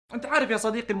انت عارف يا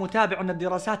صديقي المتابع ان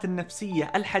الدراسات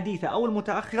النفسية الحديثة او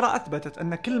المتأخرة اثبتت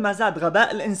ان كل ما زاد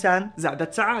غباء الانسان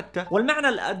زادت سعادته، والمعنى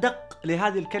الادق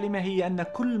لهذه الكلمة هي ان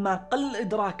كل ما قل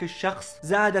ادراك الشخص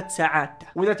زادت سعادته.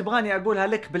 واذا تبغاني اقولها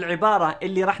لك بالعبارة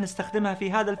اللي راح نستخدمها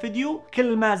في هذا الفيديو،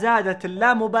 كل ما زادت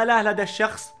اللامبالاة لدى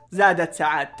الشخص زادت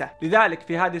سعادته. لذلك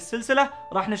في هذه السلسلة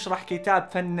راح نشرح كتاب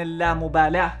فن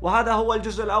اللامبالاة، وهذا هو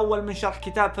الجزء الاول من شرح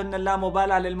كتاب فن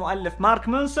اللامبالاة للمؤلف مارك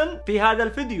مانسون. في هذا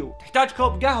الفيديو تحتاج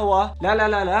كوب قهوة،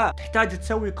 لا تحتاج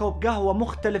تسوي كوب قهوة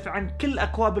مختلف عن كل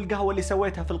اكواب القهوة اللي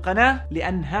سويتها في القناة،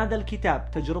 لان هذا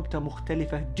الكتاب تجربته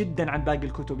مختلفة جدا عن باقي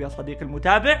الكتب يا صديقي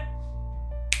المتابع.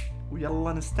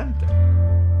 ويلا نستمتع.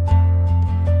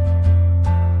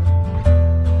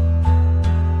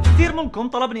 كثير منكم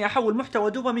طلبني احول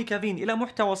محتوى دوبامي كافين الى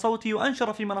محتوى صوتي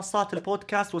وانشره في منصات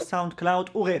البودكاست والساوند كلاود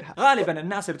وغيرها. غالبا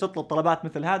الناس اللي تطلب طلبات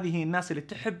مثل هذه هي الناس اللي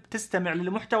تحب تستمع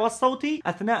للمحتوى الصوتي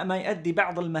اثناء ما يؤدي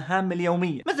بعض المهام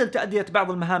اليوميه، مثل تأدية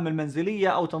بعض المهام المنزليه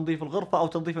او تنظيف الغرفه او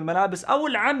تنظيف الملابس او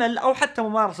العمل او حتى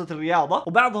ممارسه الرياضه.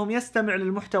 وبعضهم يستمع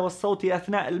للمحتوى الصوتي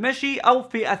اثناء المشي او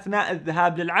في اثناء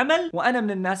الذهاب للعمل، وانا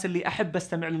من الناس اللي احب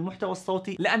استمع للمحتوى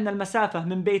الصوتي لان المسافه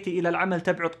من بيتي الى العمل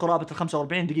تبعد قرابه ال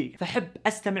 45 دقيقه، فحب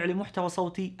استمع لمحتوى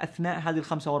صوتي اثناء هذه ال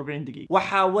 45 دقيقه.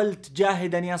 وحاولت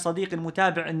جاهدا يا صديقي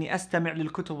المتابع اني استمع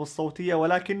للكتب الصوتيه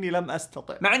ولكني لم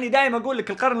استطع، مع اني دائما اقول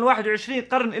لك القرن ال21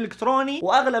 قرن الكتروني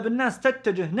واغلب الناس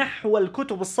تتجه نحو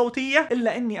الكتب الصوتيه،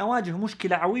 الا اني اواجه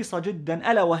مشكله عويصه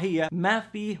جدا، الا وهي ما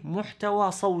فيه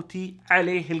محتوى صوتي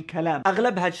عليه الكلام.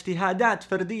 اغلبها اجتهادات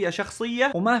فرديه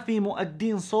شخصيه وما في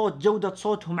مؤدين صوت جوده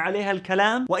صوتهم عليها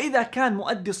الكلام، واذا كان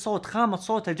مؤدي الصوت خامه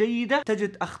صوته جيده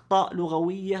تجد اخطاء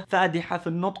لغويه فادحه في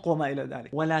النطق وما الى ذلك.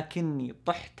 ولكني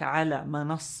طحت على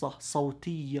منصه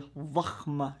صوتيه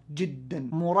ضخمه جدا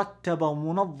مرتبه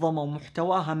ومنظمه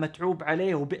ومحتواها متعوب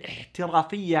عليه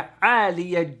وباحترافيه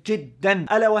عاليه جدا،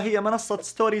 الا وهي منصه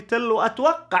ستوري تل.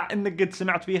 واتوقع انك قد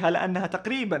سمعت فيها لانها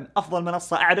تقريبا افضل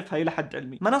منصه اعرفها الى حد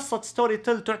علمي. منصه ستوري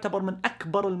تل تعتبر من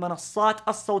اكبر المنصات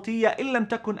الصوتيه ان لم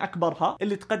تكن اكبرها،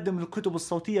 اللي تقدم الكتب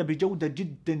الصوتيه بجوده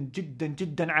جدا جدا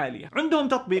جدا عاليه. عندهم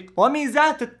تطبيق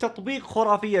وميزات التطبيق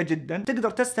خرافيه جدا، تقدر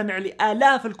تستمع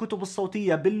لآلاف الكتب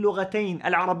الصوتية باللغتين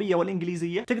العربية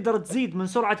والإنجليزية، تقدر تزيد من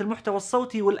سرعة المحتوى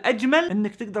الصوتي، والأجمل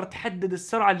أنك تقدر تحدد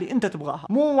السرعة اللي أنت تبغاها،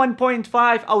 مو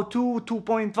 1.5 أو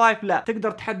 2.5 لا،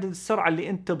 تقدر تحدد السرعة اللي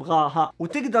أنت تبغاها،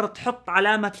 وتقدر تحط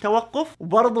علامة توقف،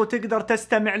 وبرضو تقدر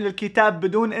تستمع للكتاب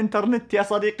بدون إنترنت يا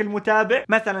صديقي المتابع.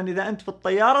 مثلا إذا أنت في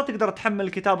الطيارة تقدر تحمل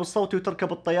الكتاب الصوتي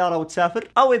وتركب الطيارة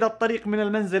وتسافر، أو إذا الطريق من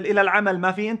المنزل إلى العمل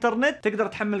ما في إنترنت تقدر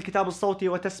تحمل الكتاب الصوتي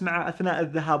وتسمعه أثناء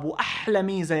الذهاب. وأحلى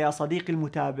ميزة يا صديقي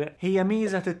المتابع هي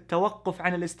ميزة التوقف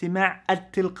عن الاستماع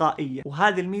التلقائية،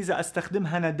 وهذه الميزة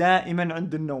استخدمها أنا دائما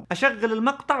عند النوم. أشغل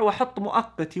المقطع وأحط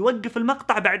مؤقت يوقف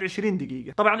المقطع بعد 20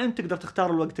 دقيقة. طبعا أنت تقدر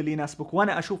تختار الوقت اللي يناسبك،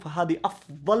 وأنا أشوفها هذه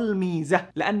أفضل ميزة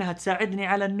لأنها تساعدني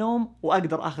على النوم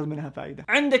وأقدر أخذ منها فائدة.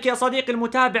 عندك يا صديقي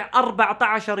المتابع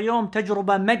 14 يوم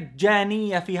تجربة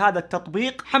مجانية في هذا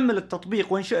التطبيق. حمل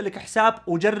التطبيق وانشئ لك حساب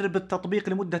وجرب التطبيق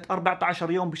لمدة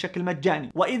 14 يوم بشكل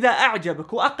مجاني، وإذا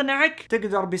أعجبك وأقنعك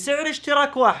تقدر بسعر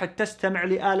اشتراك واحد تستمع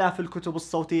لآلاف الكتب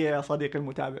الصوتية يا صديقي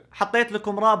المتابع. حطيت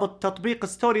لكم رابط تطبيق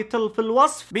ستوري تل في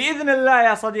الوصف. بإذن الله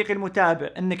يا صديقي المتابع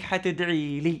انك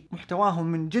حتدعي لي، محتواهم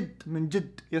من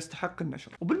جد يستحق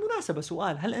النشر. وبالمناسبة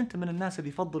سؤال، هل انت من الناس اللي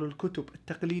يفضل الكتب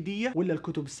التقليدية ولا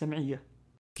الكتب السمعية؟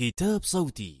 كتاب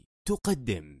صوتي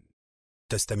تقدم.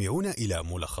 تستمعون إلى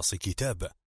ملخص كتاب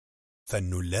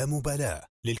فن اللامبالاة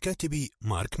للكاتب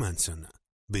مارك مانسون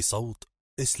بصوت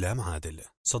إسلام عادل.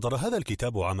 صدر هذا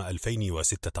الكتاب عام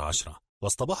 2016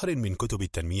 وسط بحر من كتب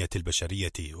التنمية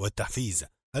البشرية والتحفيز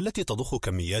التي تضخ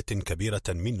كميات كبيرة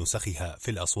من نسخها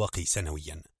في الأسواق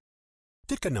سنويا.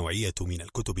 تلك النوعية من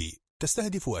الكتب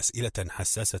تستهدف أسئلة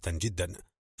حساسة جدا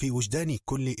في وجدان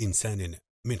كل إنسان،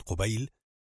 من قبيل: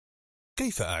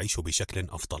 كيف أعيش بشكل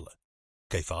أفضل؟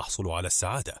 كيف أحصل على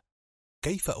السعادة؟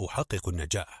 كيف أحقق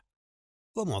النجاح؟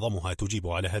 ومعظمها تجيب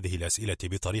على هذه الأسئلة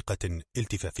بطريقة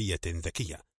التفافية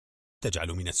ذكية تجعل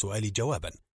من السؤال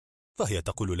جوابا، فهي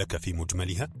تقول لك في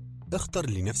مجملها: اختر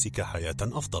لنفسك حياة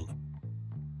أفضل.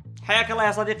 حياك الله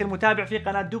يا صديقي المتابع في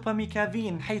قناة دوبامي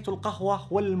كافين، حيث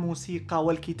القهوة والموسيقى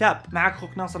والكتاب. معك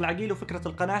أخوك ناصر العقيل، وفكرة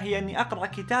القناة هي أني أقرأ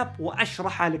كتاب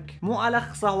وأشرحه لك، مو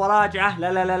ألخصه وراجعه،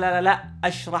 لا لا لا لا لا،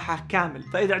 أشرحه كامل.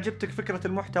 فإذا عجبتك فكرة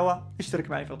المحتوى اشترك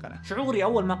معي في القناة. شعوري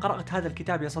أول ما قرأت هذا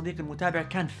الكتاب يا صديقي المتابع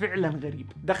كان فعلا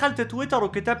غريب. دخلت تويتر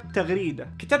وكتبت تغريدة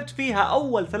كتبت فيها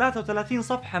أول 33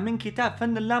 صفحة من كتاب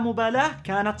فن اللامبالاة،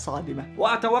 كانت صادمة.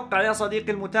 وأتوقع يا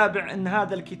صديقي المتابع أن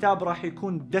هذا الكتاب راح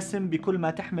يكون دسم بكل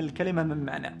ما تحمل الكلمة من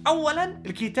معنى. أولا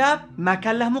الكتاب ما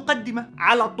كان له مقدمة،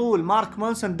 على طول مارك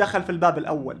مانسون دخل في الباب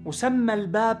الأول وسمى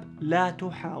الباب لا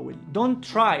تحاول،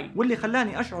 Don't try. واللي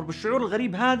خلاني أشعر بالشعور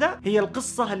الغريب هذا هي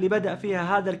القصة اللي بدأ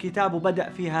فيها هذا الكتاب وبدأ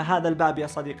فيها هذا الباب يا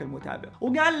صديقي المتابع.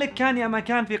 وقال لك كان يا ما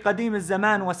كان في قديم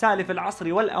الزمان وسالف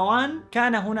العصر والأوان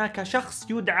كان هناك شخص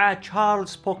يدعى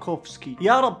تشارلز بوكوفسكي،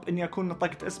 يا رب إني أكون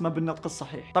نطقت اسمه بالنطق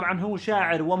الصحيح. طبعا هو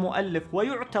شاعر ومؤلف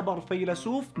ويعتبر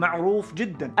فيلسوف معروف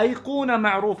جدا، أيقونة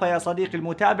معروفة يا صديقي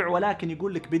المتابع. ولكن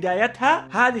يقول لك بدايتها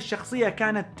هذه الشخصية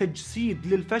كانت تجسيد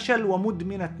للفشل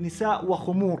ومدمنة نساء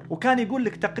وخمور. وكان يقول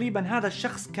لك تقريبا هذا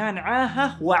الشخص كان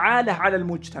عاهة وعاله على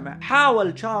المجتمع.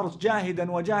 حاول تشارلز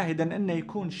جاهدا وجاهدا انه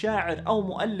يكون شاعر او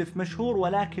مؤلف مشهور،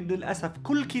 ولكن للأسف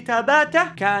كل كتاباته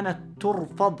كانت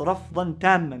ترفض رفضا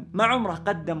تاما. ما عمره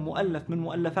قدم مؤلف من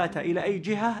مؤلفاته الى اي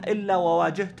جهة الا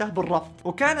وواجهته بالرفض،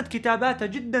 وكانت كتاباته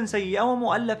جدا سيئة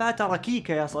ومؤلفاته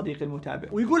ركيكة يا صديقي المتابع.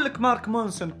 ويقول لك مارك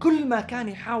مانسون كل ما كان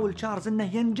يحاول تشارلز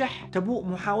انه ينجح تبوء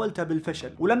محاولته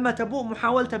بالفشل، ولما تبوء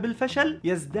محاولته بالفشل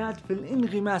يزداد في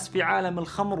الانغماس في عالم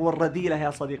الخمر والرذيلة يا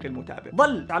صديقي المتابع.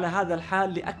 ظل على هذا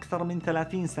الحال لأكثر من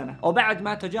 30 سنة، وبعد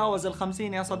ما تجاوز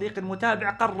 50 يا صديقي المتابع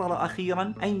قرر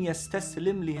أخيرا أن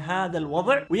يستسلم لهذا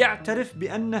الوضع ويعترف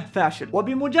بأنه فاشل.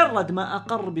 وبمجرد ما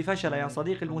أقر بفشله يا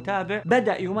صديقي المتابع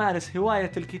بدأ يمارس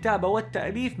هواية الكتابة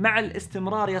والتأليف مع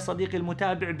الاستمرار يا صديقي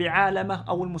المتابع بعالمه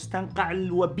أو المستنقع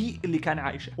الوبيء اللي كان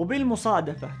عايشه.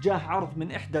 وبالمصادفة جاه عرض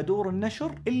من إحدى دور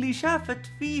النشر اللي شافت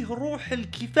فيه روح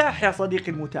الكفاح يا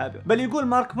صديقي المتابع، بل يقول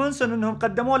مارك مانسون انهم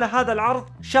قدموا له هذا العرض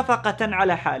شفقة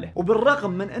على حاله.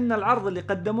 وبالرغم من ان العرض اللي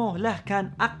قدموه له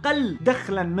كان اقل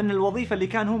دخلا من الوظيفة اللي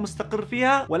كان هو مستقر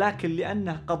فيها، ولكن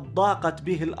لانه قد ضاقت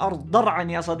به الارض ضرعا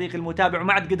يا صديقي المتابع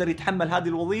وما عاد قدر يتحمل هذه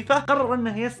الوظيفة، قرر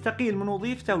انه يستقيل من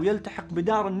وظيفته ويلتحق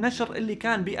بدار النشر اللي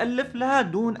كان بيألف لها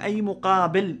دون اي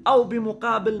مقابل او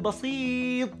بمقابل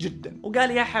بسيط جدا.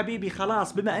 وقال يا حبيبي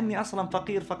خلاص بما اني اصلا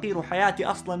فقير وحياتي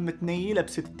اصلا متنيلة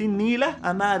ب60 نيلة،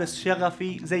 امارس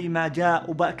شغفي زي ما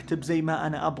جاء وبكتب زي ما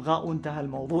انا ابغى، وانتهى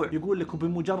الموضوع. يقول لك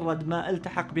وبمجرد ما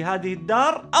التحق بهذه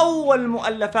الدار اول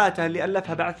مؤلفاته اللي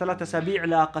الفها بعد 3 أسابيع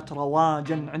لاقت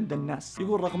رواجا عند الناس.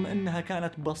 يقول رغم انها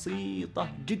كانت بسيطة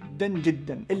جدا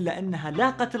جدا الا انها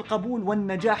لاقت القبول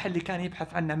والنجاح اللي كان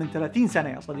يبحث عنه من 30 سنة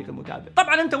يا صديقي المتابع.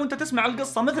 طبعا انت وانت تسمع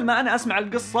القصة مثل ما انا اسمع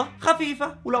القصة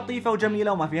خفيفة ولطيفة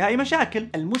وجميلة وما فيها اي مشاكل.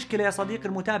 المشكلة يا صديقي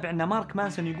المتابع ان مارك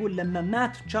مانسون يقول لما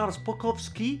مات تشارلز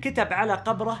بوكوفسكي كتب على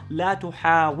قبره لا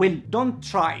تحاول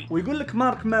Don't try. ويقول لك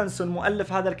مارك مانسون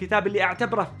مؤلف هذا الكتاب اللي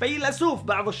اعتبره فيلسوف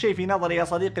بعض الشيء في نظري يا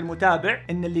صديقي المتابع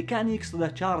ان اللي كان يقصده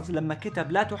تشارلز لما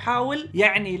كتب لا تحاول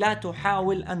يعني لا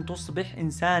تحاول ان تصبح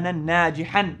انسانا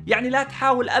ناجحا، يعني لا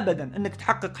تحاول ابدا انك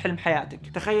تحقق حلم حياتك.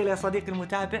 تخيل يا صديقي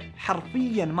المتابع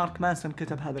حرفيا مارك مانسون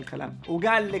كتب هذا الكلام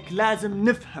وقال لك لازم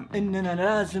نفهم اننا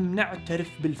لازم نعترف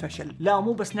بالفشل، لا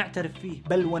مو بس نعترف فيه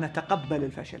بل ونتقبل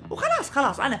الفشل.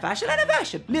 وخلاص انا فاشل،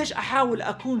 ليش احاول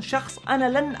اكون شخص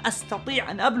انا لن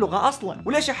استطيع ان ابلغه اصلا؟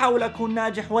 وليش احاول اكون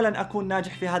ناجح ولن اكون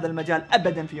ناجح في هذا المجال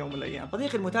ابدا في يوم من الايام؟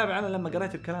 صديقي المتابع انا لما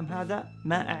قرأت الكلام هذا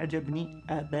ما اعجبني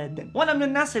ابدا، وانا من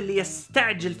الناس اللي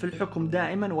يستعجل في الحكم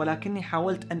دائما، ولكني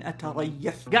حاولت ان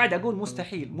اتريث. قاعد اقول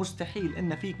مستحيل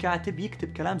ان في كاتب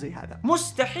يكتب كلام زي هذا،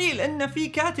 مستحيل ان في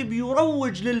كاتب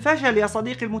يروج للفشل يا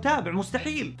صديقي المتابع،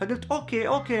 مستحيل. فقلت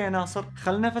اوكي يا ناصر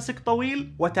خل نفسك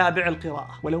طويل وتابع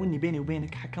القراءة. ولو اني بيني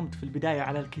وبينك حكمت في البداية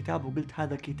على الكتاب وقلت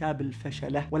هذا كتاب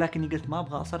الفشلة، ولكني قلت ما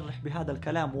ابغى اصرح بهذا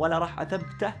الكلام ولا راح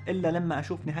اثبته الا لما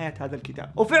اشوف نهاية هذا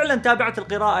الكتاب. وفعلا تابعت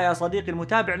القراءة يا صديقي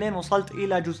المتابع لين وصلت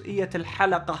الى جزئية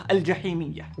الحلقة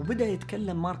الجحيمية، وبدأ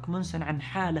يتكلم مارك مانسون عن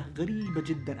حالة غريبة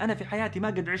جدا انا في حياتي ما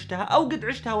قد عشتها او قد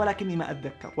عشتها ولكني ما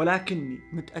اتذكر، ولكني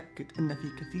متأكد ان في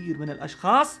كثير من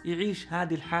الاشخاص يعيش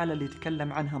هذه الحالة اللي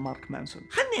يتكلم عنها مارك مانسون.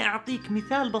 خلني اعطيك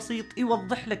مثال بسيط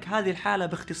يوضح لك هذه الحالة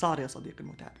باختصار يا صديقي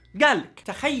المتابع. قال لك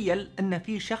تخيل ان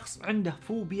في شخص عنده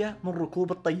فوبيا من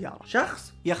ركوب الطيارة،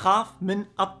 شخص يخاف من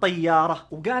الطيارة.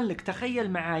 وقال لك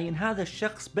تخيل معاي ان هذا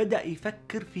الشخص بدأ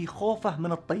يفكر في خوفه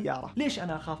من الطيارة، ليش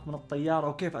انا اخاف من الطيارة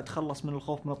وكيف اتخلص من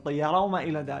الخوف من الطيارة وما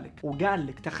الى ذلك. وقال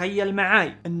لك تخيل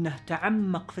معاي انه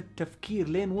تعمق في التفكير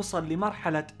لين وصل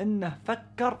لمرحلة انه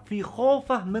فكر في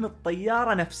خوفه من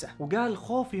الطيارة نفسه. وقال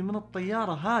خوفي من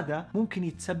الطيارة هذا ممكن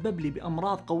يتسبب لي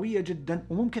بأمراض قوية جدا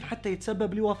وممكن حتى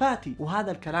يتسبب لوفاتي،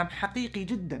 وهذا الكلام حقيقي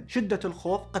جدا. شدة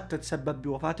الخوف قد تتسبب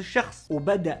بوفاة الشخص،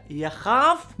 وبدأ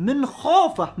يخاف من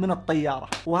خوفه من الطيارة.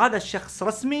 وهذا الشخص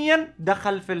رسميا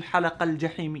دخل في الحلقة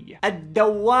الجحيمية،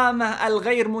 الدوامة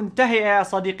الغير منتهية يا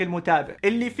صديقي المتابع،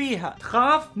 اللي فيها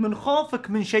تخاف من خوفك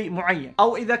من شيء معين،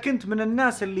 أو إذا كنت من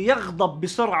الناس اللي يغضب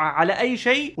بسرعة على أي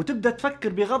شيء وتبدأ تفكر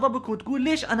بغضبك وتقول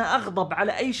ليش أنا أغضب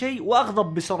على أي شيء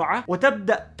وأغضب بسرعة،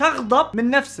 وتبدأ تغضب من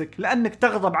نفسك لأنك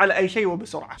تغضب على أي شيء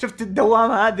وبسرعة. شفت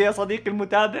الدوامة هذه يا صديقي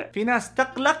المتابع؟ في ناس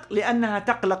تقلق لأنها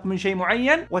تقلق من شيء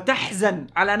معين، وتحزن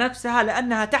على نفسها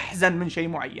لأنها تحزن من شيء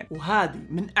معين، وهذه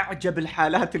من أعجب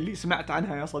الحالات اللي سمعت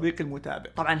عنها يا صديقي المتابع.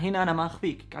 طبعا هنا أنا ما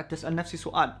أخفيك، قاعد تسأل نفسي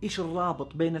سؤال: إيش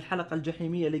الرابط بين الحلقة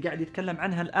الجحيمية اللي قاعد يتكلم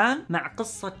عنها الآن مع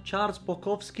قصة تشارلز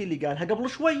بوكوفسكي اللي قالها قبل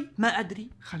شوي؟ ما أدري،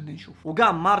 خلنا نشوف.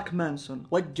 وقام مارك مانسون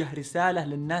وجه رسالة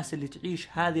للناس اللي تعيش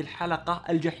هذه الحلقة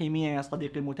الجحيمية يا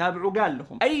صديقي المتابع، وقال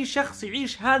لهم: أي شخص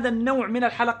يعيش هذا النوع من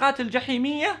الحلقات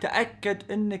الجحيمية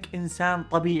تأكد أنك إنسان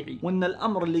طبيعي، وأن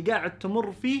الأمر اللي قاعد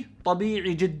تمر فيه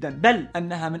طبيعي جدا، بل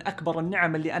أنها من أكبر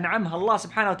النعم اللي أنعمها الله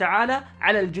سبحانه وتعالى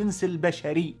على الجنس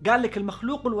البشري. قال لك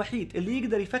المخلوق الوحيد اللي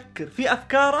يقدر يفكر في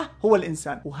أفكاره هو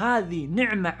الإنسان، وهذه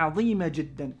نعمة عظيمة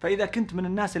جدا. فإذا كنت من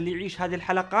الناس اللي يعيش هذه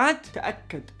الحلقات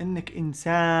تأكد أنك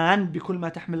إنسان بكل ما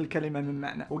تحمل الكلمة من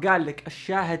معنى. وقال لك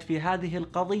الشاهد في هذه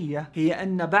القضية هي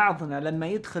أن بعضنا لما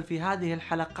يدخل في هذه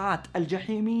الحلقات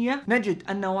الجحيمية نجد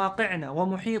أن واقعنا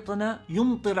ومحيطنا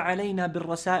يمطر علينا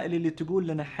بالرسائل اللي تقول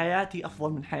لنا حياتي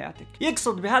أفضل من حياتك.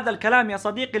 يقصد بهذا الكلام يا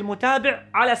صديقي المتابع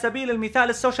على سبيل المثال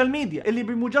السوشيال ميديا، اللي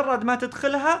بمجرد ما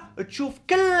تدخلها تشوف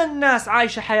كل الناس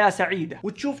عايشة حياة سعيدة،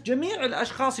 وتشوف جميع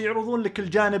الأشخاص يعرضون لك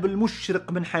الجانب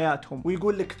المشرق من حياتهم،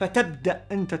 ويقول لك فتبدأ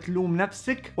أنت تلوم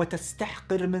نفسك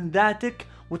وتستحقر من ذاتك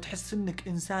وتحس انك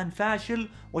انسان فاشل،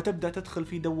 وتبدأ تدخل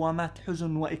في دوامات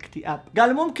حزن واكتئاب.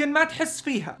 قال ممكن ما تحس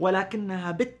فيها،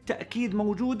 ولكنها بالتأكيد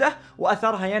موجودة،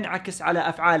 وأثرها ينعكس على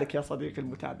أفعالك يا صديقي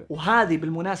المتابع. وهذه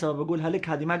بالمناسبة بقولها لك،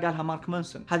 هذه ما قالها مارك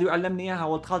مانسون، هذه علمني إياها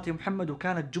ولد خالتي محمد،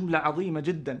 وكانت جملة عظيمة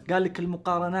جدا. قال لك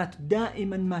المقارنات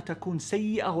دائما ما تكون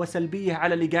سيئة وسلبية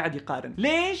على اللي قاعد يقارن.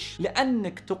 ليش؟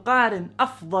 لأنك تقارن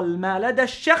أفضل ما لدى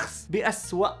الشخص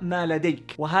بأسوأ ما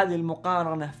لديك، وهذه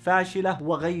المقارنة فاشلة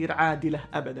وغير عادلة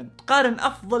أبدا. تقارن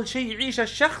أفضل شيء يعيشه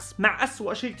الشخص مع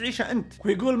أسوأ شيء تعيشه أنت.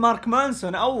 ويقول مارك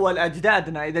مانسون أول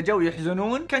أجدادنا إذا جو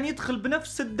يحزنون كان يدخل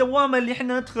بنفس الدوامة اللي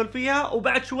إحنا ندخل فيها،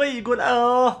 وبعد شوي يقول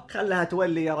خلها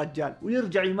تولي يا رجال،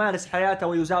 ويرجع يمارس حياته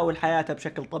ويزاول حياته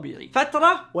بشكل طبيعي.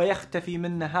 فترة ويختفي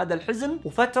منا هذا الحزن،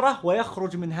 وفترة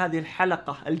ويخرج من هذه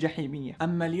الحلقة الجحيمية.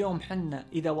 أما اليوم حنا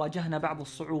إذا واجهنا بعض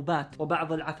الصعوبات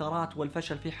وبعض العثرات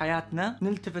والفشل في حياتنا،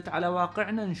 نلتفت على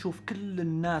واقعنا نشوف كل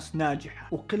الناس ناجحة،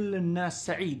 وكل الناس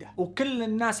سعيدة، وكل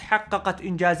الناس حققت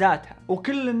إنجازاتها،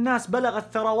 وكل الناس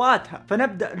بلغت ثرواتها،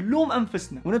 فنبدأ نلوم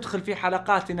أنفسنا وندخل في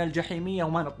حلقاتنا الجحيمية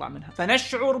وما نطلع منها.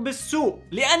 فنشعر بالسوء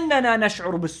لأننا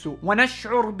نشعر بالسوء،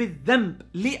 ونشعر بالذنب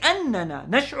لأننا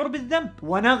نشعر بالذنب،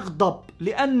 ونغضب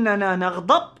لأننا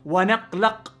نغضب،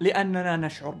 ونقلق لأننا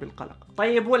نشعر بالقلق.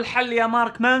 طيب والحل يا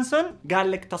مارك مانسون؟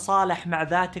 قال لك تصالح مع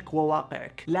ذاتك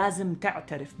وواقعك. لازم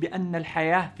تعترف بأن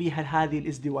الحياة فيها هذه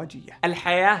الازدواجية.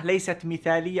 الحياة ليست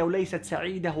مثالية وليست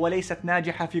سعيدة وليست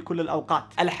ناجحة في كل الأوقات.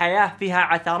 الحياة فيها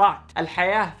عثرات،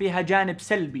 الحياة فيها جانب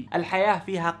سلبي، الحياة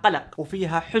فيها قلق،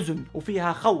 وفيها حزن،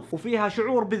 وفيها خوف، وفيها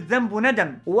شعور بالذنب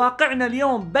وندم. وواقعنا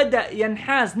اليوم بدأ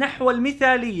ينحاز نحو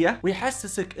المثالية،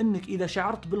 ويحسسك أنك إذا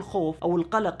شعرت بالخوف أو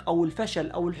القلق أو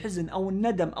الفشل أو الحزن أو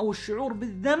الندم أو الشعور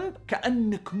بالذنب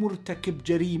كأنك مرتكب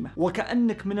جريمة،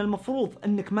 وكأنك من المفروض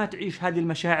أنك ما تعيش هذه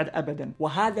المشاعر أبدا.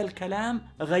 وهذا الكلام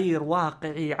غير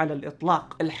واقعي على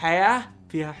الإطلاق. الحياة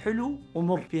فيها حلو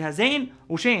ومر، فيها زين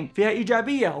وشين، فيها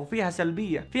إيجابية وفيها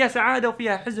سلبية، فيها سعادة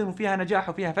وفيها حزن وفيها نجاح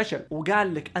وفيها فشل.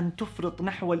 وقال لك أن تفرط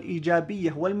نحو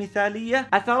الإيجابية والمثالية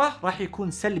أثره راح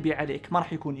يكون سلبي عليك، ما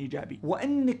راح يكون إيجابي.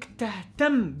 وأنك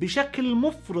تهتم بشكل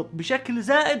مفرط بشكل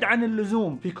زائد عن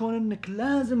اللزوم في كون أنك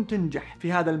لازم تنجح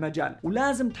في هذا المجال،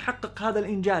 ولازم تحقق هذا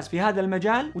الإنجاز في هذا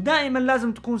المجال، ودائما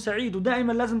لازم تكون سعيد،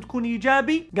 ودائما لازم تكون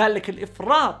إيجابي. قال لك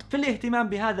الإفراط في الاهتمام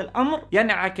بهذا الأمر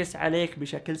ينعكس عليك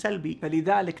بشكل سلبي.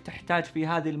 فلذلك تحتاج في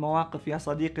هذه المواقف يا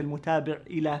صديقي المتابع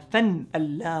إلى فن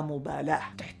اللامبالاة.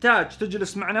 تحتاج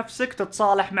تجلس مع نفسك،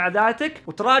 تتصالح مع ذاتك،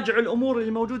 وتراجع الأمور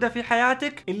اللي موجودة في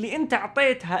حياتك اللي أنت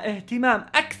أعطيتها اهتمام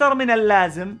أكثر من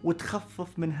اللازم، وتخفف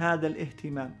من هذا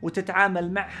الاهتمام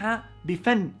وتتعامل معها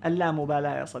بفن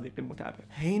اللامبالاة يا صديقي المتابع.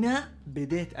 هنا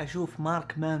بديت أشوف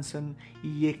مارك مانسون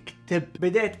يكتب،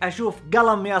 بديت أشوف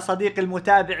قلم يا صديقي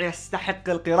المتابع يستحق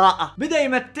القراءة. بدأ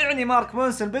يمتعني مارك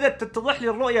مانسون، بدأت تتضح لي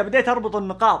الرؤية، بديت أربط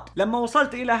النقاط. لما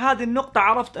وصلت إلى هذه النقطة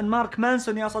عرفت أن مارك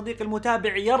مانسون يا صديقي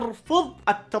المتابع يرفض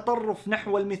التطرف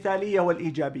نحو المثالية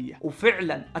والإيجابية.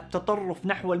 وفعلا التطرف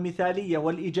نحو المثالية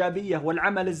والإيجابية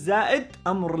والعمل الزائد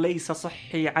أمر ليس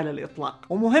صحي على الإطلاق.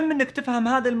 ومهم أنك تفهم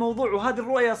هذا الموضوع وهذه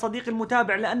الرؤية يا صديقي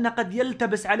المتابع لأن قد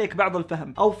يلتبس عليك بعض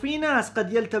الفهم، أو في ناس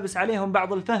قد يلتبس عليهم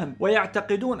بعض الفهم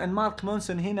ويعتقدون أن مارك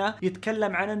مانسون هنا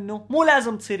يتكلم عن أنه مو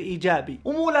لازم تصير إيجابي،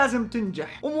 ومو لازم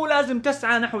تنجح، ومو لازم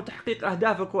تسعى نحو تحقيق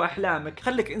أهدافك وأحلامك،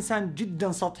 خليك إنسان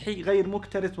جدا سطحي غير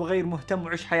مكترث وغير مهتم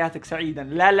وعيش حياتك سعيدا.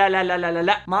 لا لا لا لا لا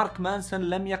لا، مارك مانسون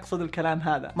لم يقصد الكلام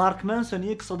هذا. مارك مانسون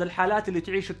يقصد الحالات اللي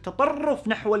تعيش التطرف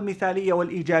نحو المثالية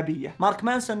والإيجابية. مارك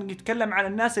مانسون يتكلم عن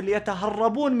الناس اللي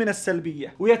يتهربون من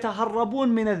السلبية ويتهربون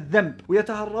من الذنب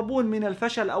ويتهربون من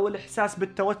الفشل أو الإحساس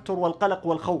بالتوتر والقلق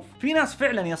والخوف. في ناس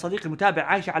فعلا يا صديقي المتابع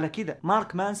عايشة على كذا.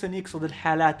 مارك مانسون يقصد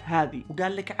الحالات هذه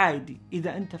وقال لك عادي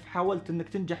إذا أنت حاولت أنك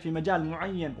تنجح في مجال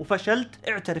معين وفشلت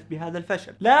اعترف بهذا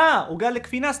الفشل. لا، وقال لك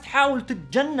في ناس تحاول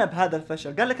تتجنب هذا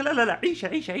الفشل، قال لك لا لا لا،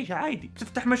 عيشة عادي.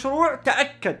 تفتح مشروع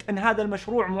تأكد أن هذا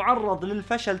المشروع معرض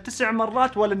للفشل 9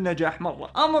 مرات وللنجاح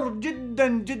مرة. أمر جدا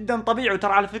جدا طبيعي.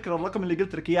 وترى على فكرة الرقم اللي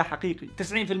قلت لك إياه حقيقي.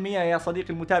 90% يا صديقي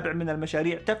المتابع من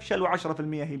المشاريع تفشل و10%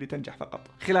 هي اللي تنجح فقط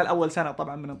خلال أول سنة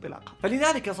طبعا من انطلاقها.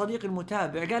 فلذلك يا صديقي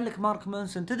المتابع قال لك مارك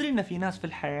مانسون تدري أن في ناس في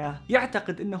الحياة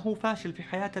يعتقد أنه هو فاشل في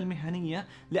حياته المهنية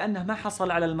لأنه ما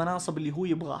حصل على المناصب اللي هو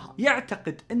يبغاها.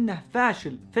 يعتقد أنه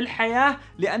فاشل في الحياة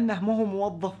لأنه مو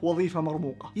موظف وظيفة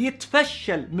مرموقة.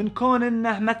 يتفشل من كون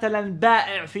أنه مثلا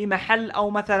بائع في محل أو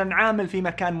مثلا عامل في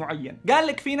مكان معين. قال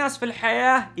لك في ناس في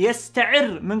الحياة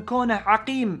يستعر من كونه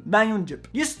عقيم ما ينجب،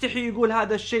 يستحي يقول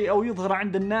هذا الشيء أو يظهر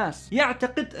عند الناس،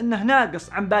 يعتقد أنه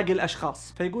ناقص عن باقي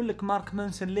الأشخاص. فيقول لك مارك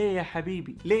مانسون ليه يا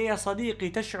حبيبي، ليه يا صديقي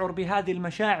تشعر بهذه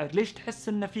المشاعر؟ ليش تحس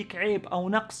أن فيك عيب أو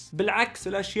نقص؟ بالعكس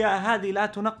الأشياء هذه لا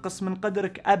تنقص من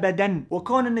قدرك أبدا،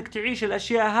 وكون أنك تعيش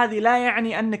الأشياء هذه لا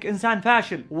يعني أنك إنسان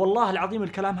فاشل. والله العظيم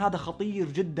الكلام هذا خطير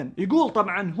جدا. يقول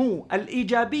طبعا هو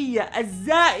الإيجابية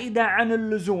الزائدة عن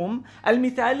اللزوم،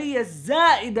 المثالية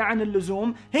الزائدة عن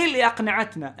اللزوم هي اللي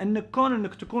أقنعتنا أنك كون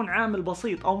أنك تكون عامل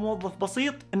بسيط أو موظف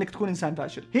بسيط أنك تكون إنسان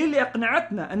فاشل. هي اللي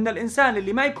أقنعتنا أن الإنسان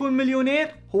اللي ما يكون مليونير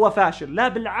هو فاشل. لا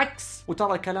بالعكس.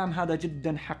 وترى الكلام هذا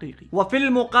جدا حقيقي. وفي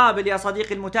المقابل يا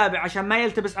صديقي المتابع عشان ما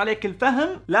يلتبس عليك الفهم،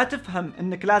 لا تفهم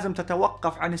أنك لازم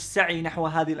تتوقف عن السعي نحو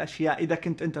هذه الأشياء إذا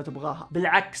كنت أنت تبغاها.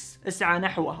 بالعكس اسعى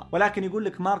نحوها. ولكن يقول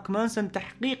لك مارك مانسون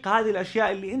تحقيق هذه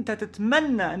الأشياء اللي أنت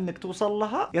تتمنى أنك توصل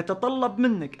لها يتطلب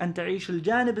منك أن تعيش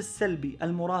الجانب السلبي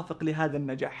المرافق لهذا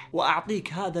النجاح.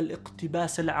 وأعطيك هذا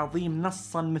الاقتباس العظيم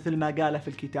نصا مثل ما قال في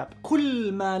الكتاب: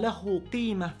 كل ما له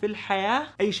قيمة في الحياة،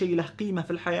 أي شيء له قيمة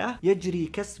في الحياة يجري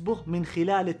كسبه من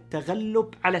خلال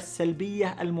التغلب على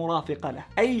السلبية المرافقة له.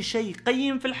 أي شيء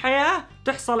قيم في الحياة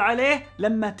تحصل عليه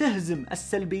لما تهزم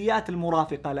السلبيات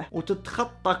المرافقة له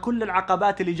وتتخطى كل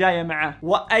العقبات اللي جاية معه.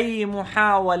 وأي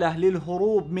محاولة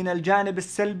للهروب من الجانب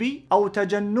السلبي أو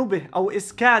تجنبه أو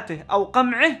إسكاته أو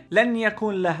قمعه لن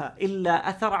يكون لها إلا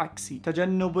أثر عكسي.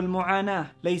 تجنب المعاناة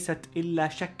ليست إلا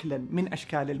شكلا من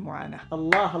أشكال المعاناة.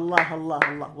 الله الله الله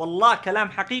الله، والله كلام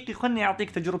حقيقي. خلني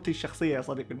أعطيك تجربتي الشخصية يا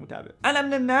صديقي المتابع. أنا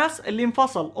من الناس اللي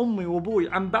انفصل أمي وأبوي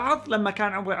عن بعض لما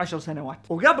كان عمري 10 سنوات،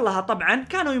 وقبلها طبعا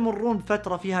كانوا يمرون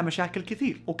بفترة فيها مشاكل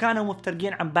كثير، وكانوا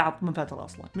مفترقين عن بعض من فترة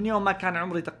أصلا، من يوم ما كان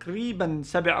عمري تقريبا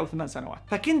 7 أو 8 سنوات.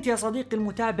 فكنت يا صديقي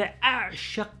المتابع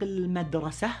أعشق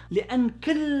المدرسة، لأن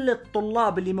كل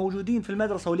الطلاب اللي موجودين في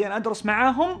المدرسة واللي أنا أدرس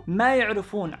معاهم ما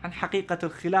يعرفون عن حقيقة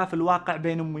الخلاف الواقع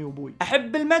بين أمي وأبوي.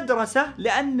 أحب المدرسة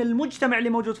لأن المجتمع اللي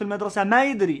موجود في المدرسة ما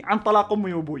يدري عن طلاق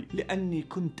أمي وأبوي، لأني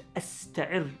كنت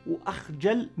أستعر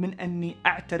وأخجل من أني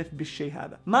أعترف بالشيء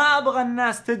هذا. ما أبغى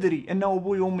الناس تدري أن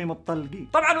أبوي وأمي متطلقين.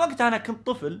 طبعا وقتها أنا كنت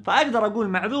طفل فأقدر أقول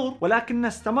معذور، ولكن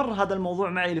استمر هذا الموضوع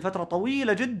معي لفترة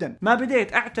طويلة جدا، ما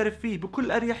بديت أعترف فيه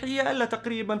بكل أريحية إلا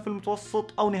تقريبا في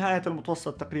المتوسط أو نهاية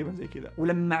المتوسط تقريبا زي كذا.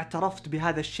 ولما اعترفت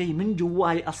بهذا الشيء من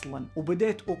جواي أصلا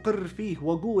وبديت أقر فيه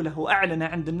وأقوله وأعلنه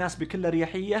عند الناس بكل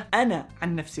أريحية، أنا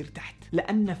عن نفسي ارتحت،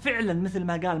 لأن فعلا مثل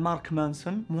ما قال مارك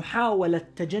مانسون محاولة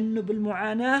تجنب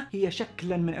المعاناة هي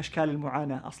شكلا من أشكال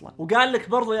المعاناة أصلا. وقال لك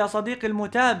برضو يا صديقي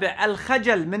المتابع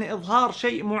الخجل من إظهار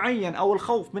شيء معين أو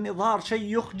الخوف من إظهار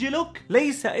شيء يخجلك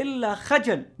ليس إلا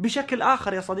خجل بشكل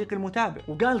آخر يا صديقي المتابع.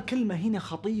 وقال كلمة هنا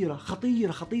خطيرة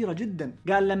خطيرة خطيرة جدا،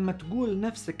 قال لما تقول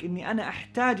نفسك إني أنا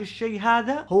أحتاج الشيء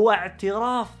هذا هو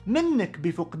اعتراف منك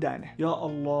بفقدانه. يا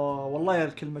الله، والله يا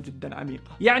الكلمة جدا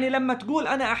عميقة. يعني لما تقول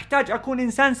أنا أحتاج أكون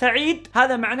إنسان سعيد،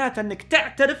 هذا معناته أنك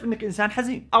تعترف أنك إنسان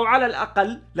حزين، أو على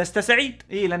الأقل لست سعيد.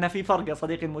 لأن في فرق يا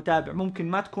صديقي المتابع، ممكن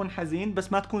ما تكون حزين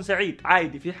بس ما تكون سعيد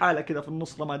عادي، في حالة كذا في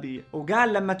النص رمادية.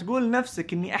 وقال لما تقول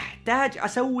نفسك إني أحتاج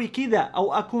أسوي كذا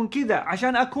أو أكون كذا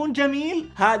عشان أكون جميل،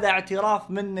 هذا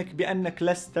اعتراف منك بأنك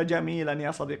لست جميلا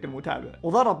يا صديقي المتابع.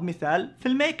 وضرب مثال في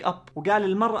الميك أب، وقال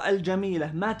المرأة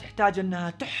الجميلة ما تحتاج أنها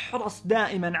تحرص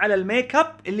دائما على الميك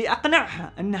أب اللي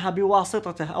أقنعها أنها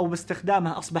بواسطته أو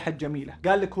باستخدامها أصبحت جميلة.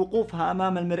 قال لك وقوفها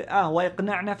أمام المرآة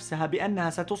وإقناع نفسها بأنها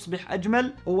ستصبح تصبح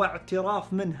أجمل هو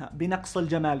اعتراف منها بنقص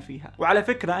الجمال فيها. وعلى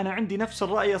فكرة أنا عندي نفس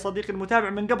الرأي يا صديقي المتابع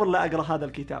من قبل لا أقرأ هذا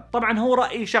الكتاب. طبعا هو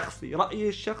رأيي شخصي، رأيي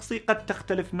الشخصي قد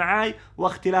تختلف معاي،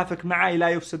 واختلافك معاي لا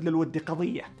يفسد للود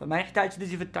قضية، فما يحتاج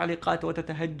تجي في التعليقات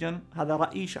وتتهجن. هذا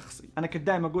رأيي شخصي. أنا كنت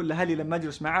دائما أقول لأهلي لما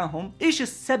أجلس معاهم إيش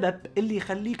السبب اللي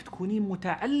يخليك تكونين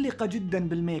متعلقة جدا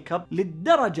بالميك اب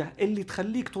للدرجة اللي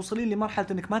تخليك توصلين لمرحلة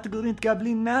إنك ما تقدرين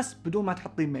تقابلين الناس بدون ما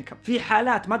تحطين ميك اب، في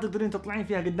حالات ما تقدرين تطلعين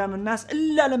فيها قدام الناس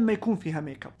إلا لما يكون فيها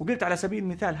ميك اب. وقلت على سبيل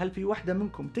المثال هل في واحدة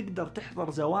منكم تقدر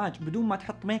تحضر زواج بدون ما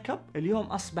تحط ميك اب؟ اليوم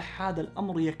أصبح هذا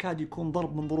الأمر يكاد يكون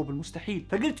ضرب من ضروب المستحيل.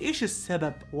 فقلت إيش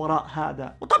السبب وراء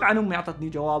هذا؟ وطبعا أمي أعطتني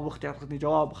جواب، وأختي أعطتني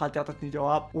جواب، وخالتي أعطتني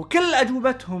جواب، وكل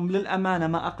أجوبتهم للأمانة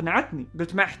ما أقنعتني.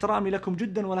 قلت مع احترامي لكم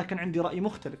جدا ولكن عندي رأي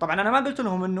مختلف. طبعا أنا ما قلت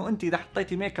لهم إنه أنت إذا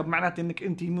حطيتي ميك اب معناته إنك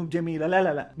أنت مو جميلة، لا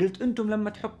لا لا. قلت أنتم لما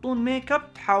تحطون ميك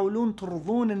اب تحاولون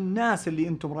ترضون الناس اللي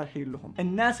أنتم رايحين لهم،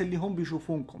 الناس اللي هم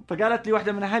بيشوفونكم. فقالت لي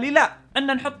واحدة من أهلي لا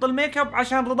أن نحط الميك اب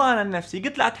عشان رضانا النفسي.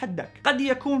 قلت لا أتحداك، قد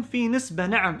يكون في نسبة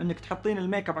نعم إنك تحطين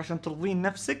الميك اب عشان ترضين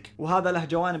نفسك، وهذا له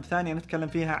جوانب ثانية نتكلم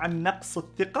فيها عن نقص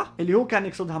الثقة اللي هو كان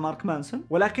يقصدها مارك مانسون،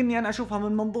 ولكني أنا أشوفها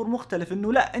من منظور مختلف،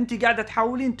 إنه لا أنت قاعدة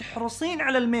تحاولين تحرصين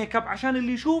على الميك اب عشان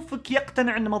اللي يشوفك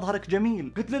يقتنع إن مظهرك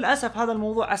جميل. قلت للأسف هذا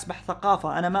الموضوع أصبح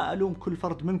ثقافة، أنا ما ألوم كل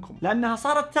فرد منكم لأنها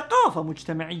صارت ثقافة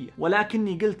مجتمعية،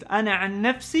 ولكني قلت أنا عن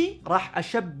نفسي راح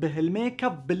أشبه الميك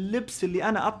اب باللبس اللي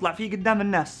أنا أطلع فيه قدام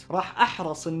الناس، راح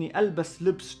أحرص إني ألبس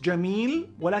لبس جميل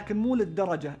ولكن مو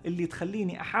للدرجة اللي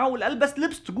تخليني أحاول ألبس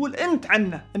لبس تقول أنت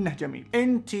عنه إنه جميل.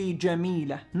 أنت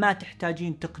جميلة، ما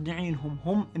تحتاجين تقنعينهم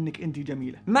هم إنك أنت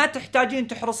جميلة، ما تحتاجين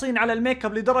تحرصين على الميك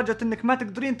اب لدرجة إنك ما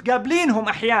تقدرين تقابلينهم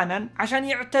أحيانا عشان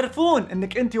يعترفون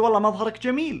إنك أنت والله مظهرك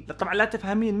جميل. طبعا لا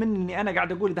تفهمين مني إني أنا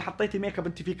قاعد أقول إذا حطيتي ميك اب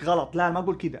أنت فيك غلط، لا ما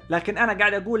أقول كذا، لكن أنا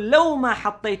قاعد أقول لو ما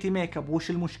حطيتي ميك اب وش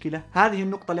المشكلة؟ هذه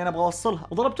النقطة اللي أنا أبغى أوصلها.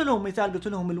 وضربت لهم مثال قلت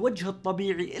لهم الوجه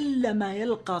الطبيعي إلا ما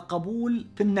يلقى قبول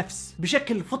في النفس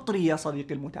بشكل فطري يا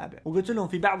صديقي المتابع. وقلت لهم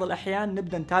في بعض الأحيان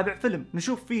نبدأ نتابع فيلم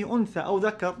نشوف فيه أنثى أو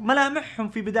ذكر ملامحهم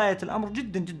في بداية الأمر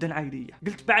جدا جدا عادية،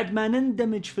 قلت بعد ما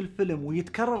نندمج في الفيلم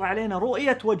ويتكرر علينا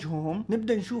رؤية وجههم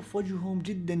نبدأ نشوف وجههم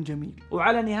جدا جميل،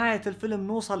 وعلى نهاية الفيلم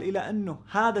نوصل إلى أنه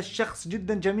هذا الشخص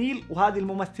جدا جميل وهذه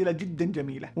الممثلة جدا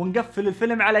جميلة، ونقفل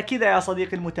الفيلم على كذا يا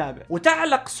صديقي المتابع،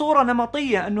 وتعلق صورة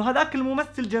نمطية أنه هذاك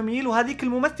الممثل جميل وهذيك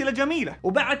الممثلة جميلة.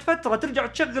 وبعد فترة ترجع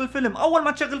تشغل الفيلم، أول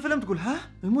ما تشغل الفيلم تقول ها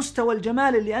المستوى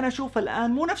الجمال اللي أنا أشوفه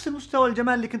الآن مو نفس المستوى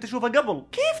الجمال اللي كنت أشوفه قبل،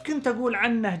 كيف كنت أقول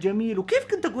عنه جميل وكيف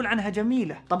كنت أقول عنها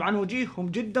جميلة. طبعا وجيههم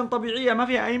جدا طبيعية ما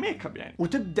فيها أي ميك اب يعني،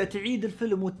 وتبدأ تعيد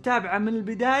الفيلم وتتابعه من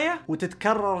البداية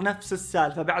وتتكرر نفس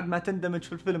السالفة. بعد ما تندمج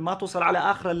في الفيلم ما توصل على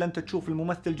آخره إلا أنت تشوف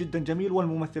الممثل جدا جميل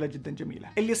والممثلة جدا جميلة.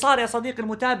 اللي صار يا صديقي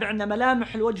المتابع أن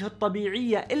ملامح الوجه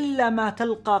الطبيعية إلا ما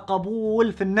تلقى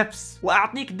قبول في النفس.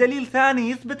 وأعطيك دليل ثاني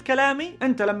يثبت كلامي،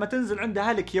 أنت لما تنزل عند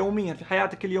أهلك يوميا في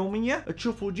حياتك اليومية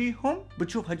تشوف وجيههم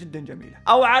بتشوفها جدا جميلة،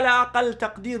 أو على أقل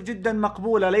تقدير جدا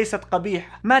مقبولة، ليست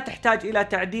قبيحة، ما تحتاج إلى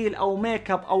تعديل أو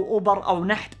ميك اب أو أوبر أو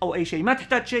نحت أو أي شيء، ما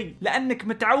تحتاج شيء لأنك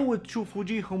متعود تشوف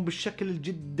وجيههم بالشكل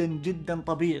جدا جدا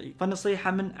طبيعي.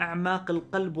 فنصيحة من أعماق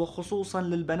القلب وخصوصا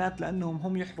للبنات لأنهم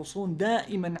هم يحرصون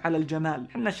دائما على الجمال.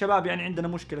 احنا الشباب يعني عندنا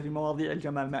مشكلة في مواضيع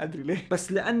الجمال ما أدري ليه،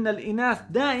 بس لأن الإناث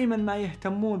دائما ما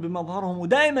يهتمون بمظهرهم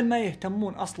ودائما ما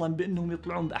يهتمون أصلا بأنهم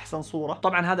يطلعون بأحسن صورة.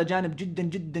 طبعا هذا جانب جدا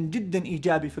جدا جدا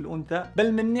إيجابي في الأنثى،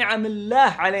 بل من نعم الله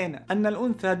علينا أن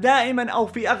الأنثى دائما أو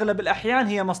في أغلب الأحيان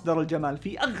هي مصدر الجمال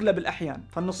في أغلب الأحيان.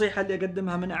 فالنصيحة اللي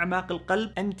أقدمها من أعماق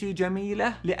القلب، أنت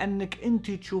جميلة لأنك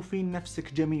أنت تشوفين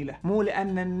نفسك جميلة، مو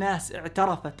لأن الناس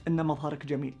اعترفت أن مظهرك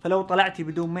جميل. فلو طلعتي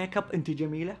بدون ميك اب أنت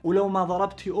جميلة، ولو ما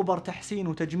ضربتي أوبر تحسين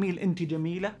وتجميل أنت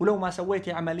جميلة، ولو ما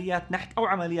سويتي عمليات نحت أو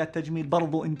عمليات تجميل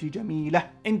برضو أنت جميلة.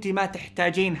 أنت ما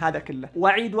تحتاجين هذا كله،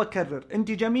 وأعيد وأكرر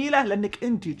أنت جميلة لأنك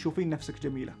أنت تشوفين نفسك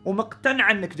جميلة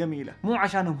ومقتنعة أنك جميلة، مو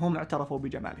عشانهم هم اعترفوا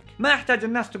بجمالك. ما أحتاج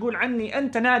الناس تقول عني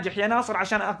أنت ناجح يا ناصر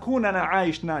عشان أكون أنا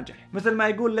عايش ناجح، مثل ما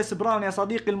يقول ليس براون يا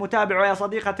صديقي المتابع ويا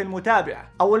صديقتي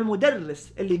المتابعة، أو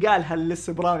المدرس اللي قالها ليس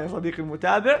براون يا صديقي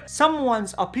المتابع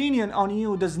someone's opinion on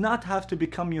you does not have to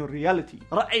become your reality.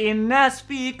 رأي الناس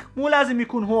فيك مو لازم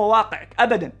يكون هو واقعك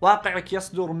أبدا، واقعك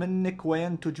يصدر منك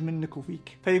وينتج منك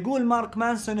وفيك. فيقول مارك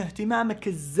مانسون اهتمامك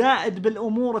الزائد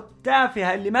بالأمور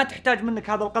التافهة اللي ما تحتاج منك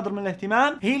هذا القدر من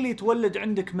الاهتمام هي اللي تولد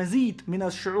عندك مزيد من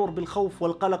الشعور بالخوف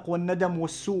والقلق والندم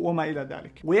والسوء وما إلى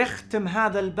ذلك. ويختم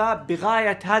هذا الباب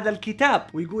بغاية هذا الكتاب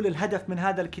ويقول الهدف من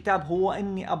هذا الكتاب هو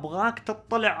أني أبغاك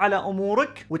تطلع على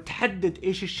أمورك وتحدد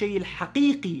إيش الشيء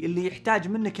الحقيقي اللي يحتاج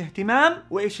منك اهتمام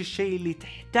وإيش الشيء اللي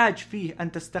تحتاج فيه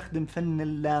أن تستخدم فن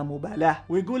اللا مبالاة.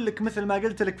 ويقول لك مثل ما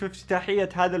قلت لك في افتتاحية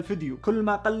هذا الفيديو، كل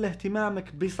ما قل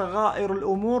اهتمامك بصغائر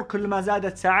الأمور كل ما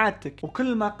زادت سعادتك،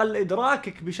 وكل ما قل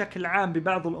إدراكك بشكل بشكل عام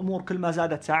ببعض الأمور كل ما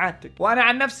زادت سعادتك. وأنا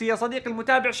عن نفسي يا صديقي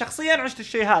المتابع شخصيا عشت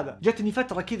الشيء هذا. جتني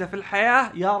فترة كذا في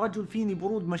الحياة يا رجل فيني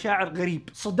برود مشاعر غريب،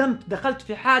 صدمت، دخلت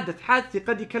في حادثي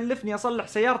قد يكلفني أصلح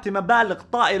سيارتي مبالغ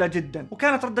طائلة جدا،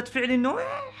 وكانت ردة فعلي إنه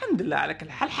الحمد لله على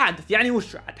كل حال، حادث يعني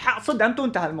وش عاد، صدمت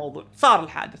وانتهى الموضوع، صار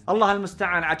الحادث، الله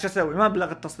المستعان، عاد شو اسوي؟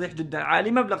 مبلغ التصليح جدا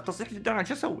عالي، مبلغ التصليح جدا عاد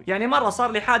شو اسوي؟ يعني مرة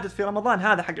صار لي حادث في رمضان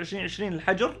هذا حق 2020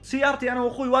 الحجر، سيارتي انا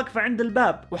واخوي واقفة عند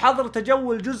الباب وحظر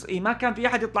تجول جزئي، ما كان في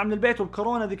احد يطلع من البيت،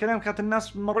 والكورونا ذي كلام كانت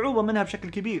الناس مرعوبة منها بشكل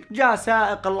كبير. جاء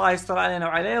سائق الله يستر علينا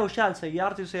وعليه وشال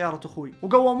سيارتي وسيارة اخوي،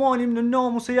 وقوموني من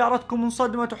النوم وسيارتكم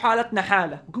انصدمت وحالتنا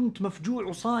حالة، وقمت مفجوع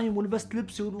وصايم ولبست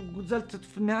لبسي ونزلت،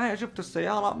 في النهاية شفت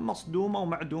السيارة مصدومة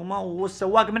ومعدومة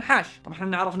والسواق منحاش. طبعا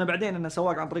احنا عرفنا بعدين انه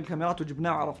سواق عن طريق الكاميرات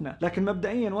وجبناه وعرفناه، لكن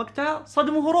مبدئيا وقتها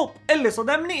صدم وهروب، اللي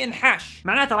صدمني انحاش،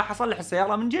 معناته راح اصلح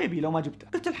السيارة من جيبي لو ما جبته.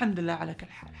 قلت الحمد لله على كل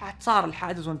حال، صار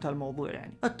الحادث وانتهى الموضوع.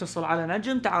 يعني اتصل على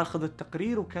نجم، تعال خذ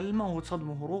التقرير وكلمه وصدم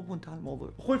وهروب وانتهى الموضوع.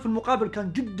 اخوي في المقابل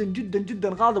كان جدا جدا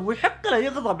جدا غاضب، ويحق له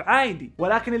يغضب عادي،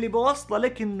 ولكن اللي بوصله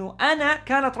لك انه انا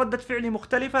كانت ردة فعلي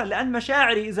مختلفة، لان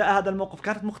مشاعري ازاء هذا الموقف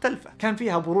كانت مختلفة، كان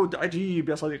فيها برود عجيب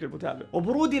يا صديقي المتابع،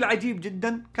 وبرودي العجيب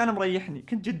جدا كان مريحني،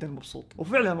 كنت جدا مبسوط،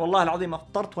 وفعلا والله العظيم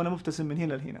افطرت وانا مبتسم من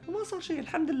هنا لهنا وما صار شيء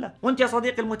الحمد لله. وانت يا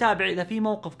صديقي المتابع اذا في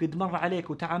موقف قد مر عليك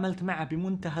وتعاملت معه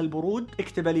بمنتهى البرود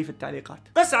اكتب لي في التعليقات.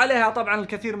 قس عليها طبعا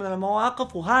الكثير من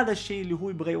المواقف، وهذا الشيء اللي هو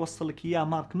يبغى يوصل لك اياه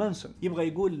مارك مانسون، يبغى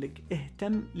يقول لك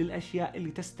اهتم للاشياء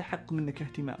اللي تستحق منك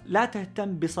اهتمام، لا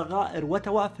تهتم بصغائر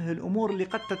وتوافه الامور اللي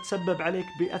قد تتسبب عليك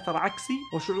باثر عكسي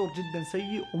وشعور جدا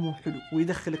سيء ومو حلو،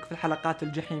 ويدخلك في الحلقات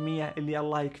الجحيمية اللي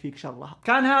الله يكفيك شرها.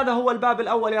 كان هذا هو الباب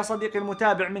الأول يا صديقي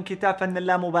المتابع من كتاب فن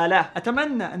اللا مبالاة.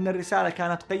 أتمنى أن الرسالة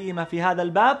كانت قيمة في هذا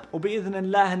الباب، وبإذن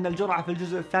الله أن الجرعة في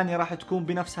الجزء الثاني راح تكون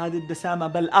بنفس هذه الدسامة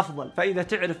بل أفضل. فإذا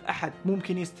تعرف أحد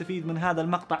ممكن يستفيد من هذا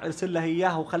المقطع ارسل له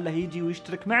إياه وخله يجي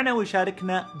ويشترك معنا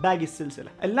ويشاركنا باقي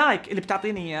السلسلة. اللايك اللي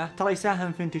بتعطيني إياه ترى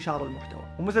يساهم في انتشار المحتوى،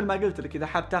 ومثل ما قلت لك إذا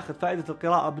حاب تاخذ فائدة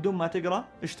القراءة بدون ما تقرأ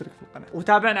اشترك في القناة،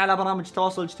 وتابعنا على برامج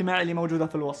التواصل الاجتماعي اللي موجودة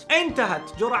في الوصف.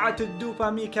 انتهت جرعة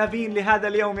الدوباميكافين لهذا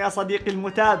اليوم يا صديقي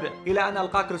المتابع، إلى أن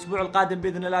ألقاك الأسبوع القادم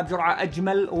بإذن الله بجرعة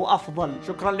أجمل وأفضل.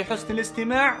 شكرا لحسن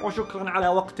الاستماع، وشكرا على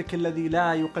وقتك الذي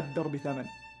لا يقدر بثمن.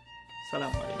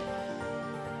 سلام عليكم.